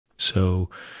So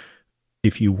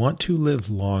if you want to live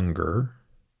longer,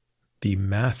 the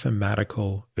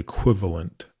mathematical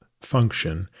equivalent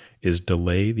function is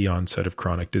delay the onset of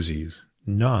chronic disease,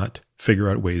 not figure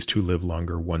out ways to live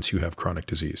longer once you have chronic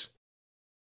disease.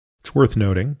 It's worth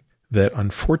noting that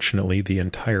unfortunately the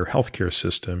entire healthcare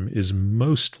system is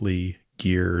mostly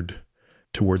geared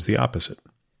towards the opposite.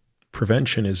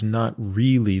 Prevention is not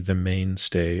really the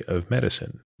mainstay of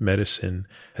medicine. Medicine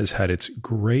has had its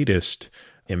greatest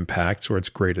impacts or its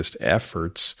greatest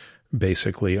efforts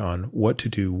basically on what to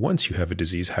do once you have a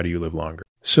disease. How do you live longer?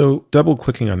 So double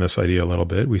clicking on this idea a little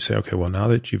bit, we say, okay, well, now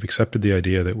that you've accepted the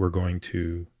idea that we're going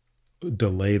to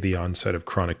delay the onset of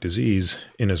chronic disease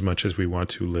in as much as we want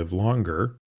to live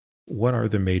longer, what are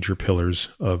the major pillars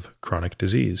of chronic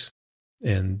disease?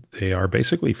 And they are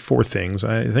basically four things.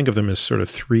 I think of them as sort of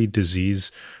three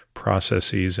disease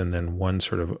processes and then one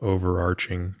sort of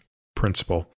overarching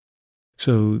principle.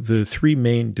 So the three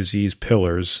main disease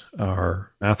pillars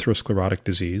are atherosclerotic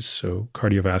disease, so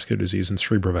cardiovascular disease and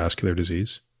cerebrovascular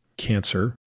disease,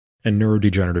 cancer, and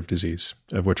neurodegenerative disease,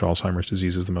 of which Alzheimer's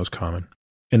disease is the most common.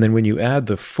 And then when you add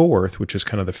the fourth, which is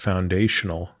kind of the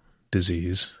foundational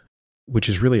disease, which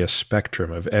is really a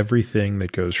spectrum of everything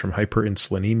that goes from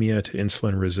hyperinsulinemia to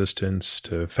insulin resistance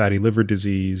to fatty liver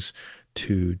disease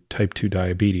to type 2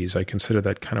 diabetes. I consider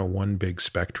that kind of one big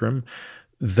spectrum.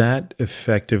 That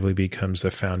effectively becomes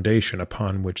the foundation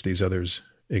upon which these others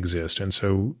exist. And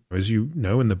so, as you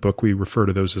know, in the book, we refer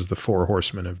to those as the four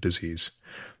horsemen of disease,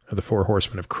 or the four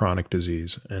horsemen of chronic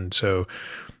disease. And so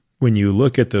when you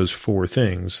look at those four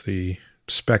things, the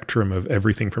spectrum of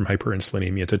everything from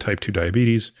hyperinsulinemia to type 2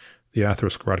 diabetes, the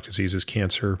atherosclerotic diseases,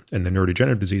 cancer, and the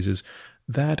neurodegenerative diseases,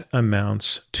 that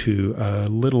amounts to a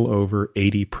little over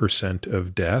 80%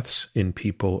 of deaths in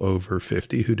people over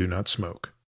 50 who do not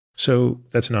smoke. So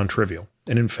that's non-trivial.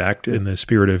 And in fact, in the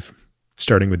spirit of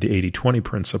starting with the 80-20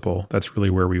 principle, that's really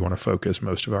where we want to focus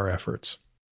most of our efforts.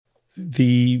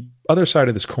 The other side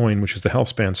of this coin, which is the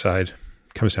healthspan side,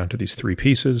 comes down to these three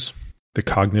pieces: the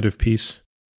cognitive piece,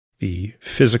 the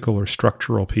physical or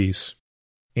structural piece,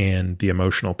 and the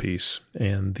emotional piece.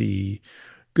 And the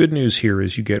good news here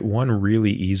is you get one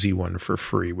really easy one for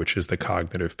free, which is the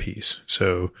cognitive piece.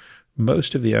 So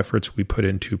most of the efforts we put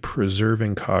into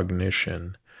preserving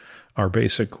cognition are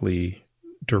basically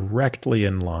directly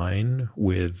in line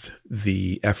with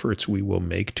the efforts we will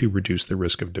make to reduce the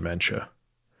risk of dementia.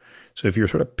 So if you're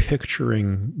sort of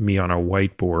picturing me on a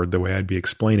whiteboard, the way I'd be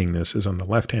explaining this is on the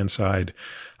left-hand side,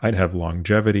 I'd have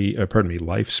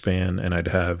lifespan, and I'd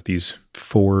have these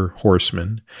four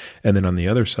horsemen. And then on the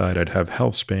other side, I'd have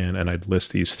healthspan, and I'd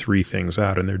list these three things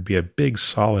out. And there'd be a big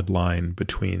solid line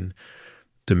between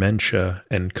dementia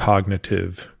and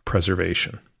cognitive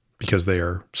preservation, because they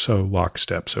are so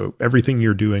lockstep. So everything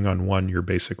you're doing on one, you're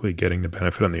basically getting the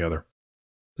benefit on the other.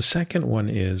 The second one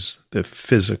is the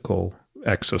physical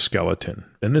exoskeleton.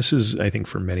 And this is, I think,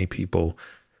 for many people,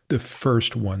 the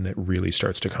first one that really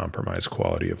starts to compromise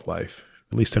quality of life,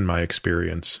 at least in my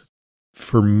experience.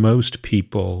 For most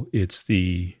people, it's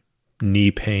the knee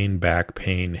pain, back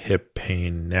pain, hip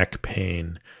pain, neck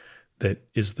pain that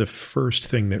is the first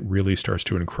thing that really starts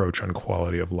to encroach on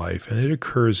quality of life. And it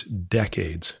occurs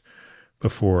decades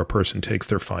before a person takes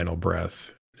their final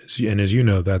breath. And as you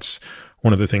know, that's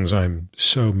one of the things I'm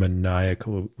so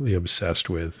maniacally obsessed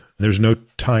with. There's no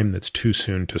time that's too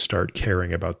soon to start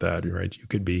caring about that, right?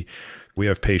 We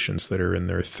have patients that are in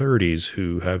their 30s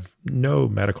who have no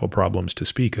medical problems to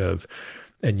speak of,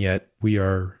 and yet we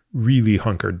are really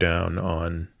hunkered down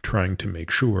on trying to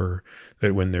make sure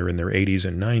that when they're in their 80s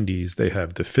and 90s, they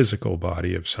have the physical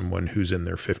body of someone who's in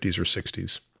their 50s or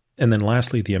 60s. And then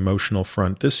lastly, the emotional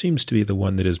front. This seems to be the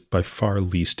one that is by far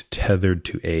least tethered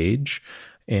to age.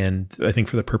 And I think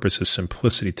for the purpose of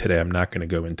simplicity today, I'm not going to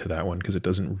go into that one because it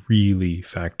doesn't really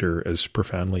factor as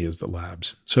profoundly as the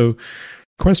labs. So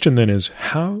the question then is,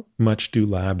 how much do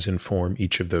labs inform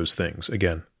each of those things?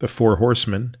 Again, the four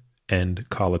horsemen, and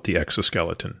call it the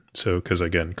exoskeleton. So, because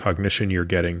again, cognition, you're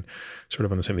getting sort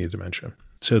of on the same thing as dementia.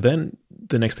 So then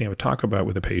the next thing I would talk about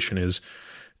with a patient is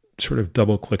sort of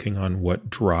double clicking on what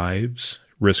drives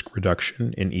risk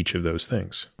reduction in each of those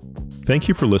things. Thank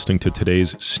you for listening to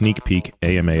today's sneak peek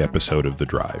AMA episode of The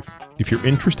Drive. If you're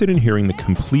interested in hearing the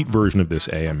complete version of this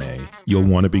AMA, you'll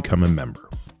want to become a member.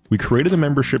 We created a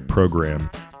membership program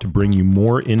to bring you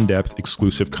more in-depth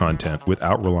exclusive content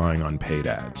without relying on paid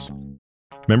ads.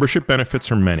 Membership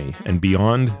benefits are many, and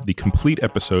beyond the complete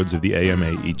episodes of the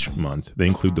AMA each month, they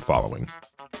include the following: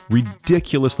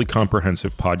 ridiculously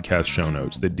comprehensive podcast show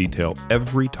notes that detail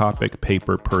every topic,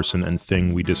 paper, person, and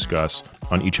thing we discuss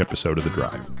on each episode of The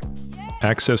Drive.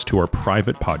 access to our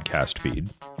private podcast feed,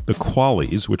 the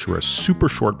Qualies, which are a super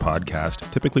short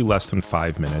podcast, typically less than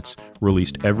 5 minutes,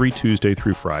 released every Tuesday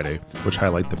through Friday, which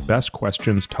highlight the best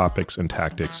questions, topics, and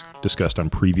tactics discussed on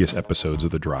previous episodes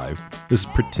of The Drive. This is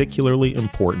particularly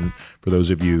important for those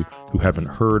of you who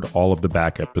haven't heard all of the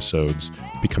back episodes.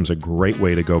 It becomes a great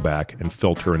way to go back and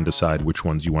filter and decide which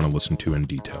ones you want to listen to in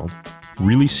detail.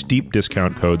 Really steep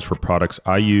discount codes for products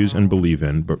I use and believe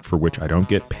in, but for which I don't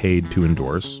get paid to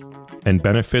endorse, and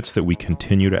benefits that we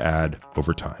continue to add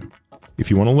over time. If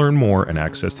you want to learn more and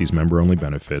access these member-only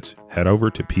benefits, head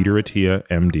over to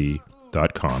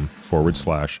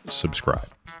peterattiamd.com/subscribe.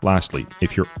 Lastly,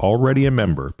 if you're already a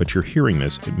member, but you're hearing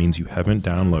this, it means you haven't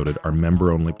downloaded our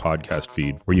member-only podcast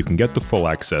feed where you can get the full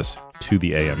access to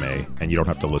the AMA and you don't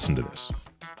have to listen to this.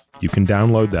 You can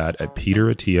download that at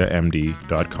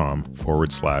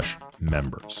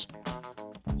peterattiamd.com/members.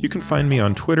 You can find me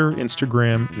on Twitter,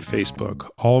 Instagram, and Facebook,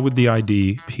 all with the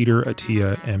ID Peter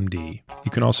Attia MD.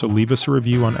 You can also leave us a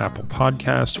review on Apple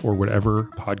Podcasts or whatever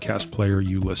podcast player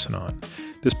you listen on.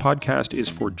 This podcast is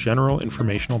for general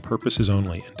informational purposes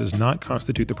only and does not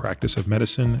constitute the practice of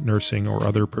medicine, nursing, or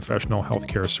other professional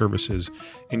healthcare services,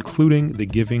 including the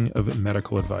giving of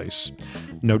medical advice.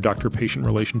 No doctor-patient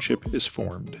relationship is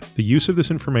formed. The use of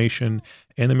this information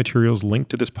and the materials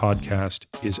linked to this podcast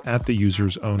is at the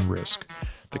user's own risk.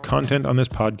 The content on this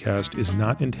podcast is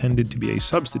not intended to be a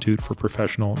substitute for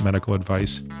professional medical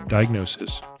advice,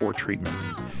 diagnosis, or treatment.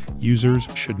 Users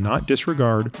should not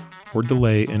disregard or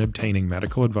delay in obtaining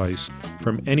medical advice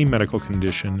from any medical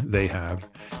condition they have,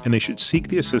 and they should seek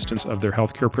the assistance of their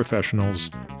healthcare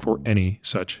professionals for any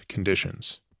such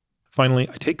conditions. Finally,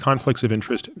 I take conflicts of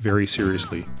interest very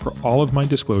seriously. For all of my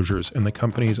disclosures and the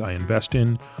companies I invest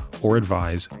in or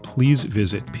advise, please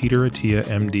visit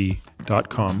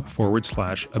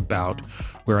peterattiamd.com/about,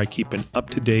 where I keep an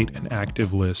up-to-date and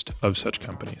active list of such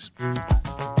companies.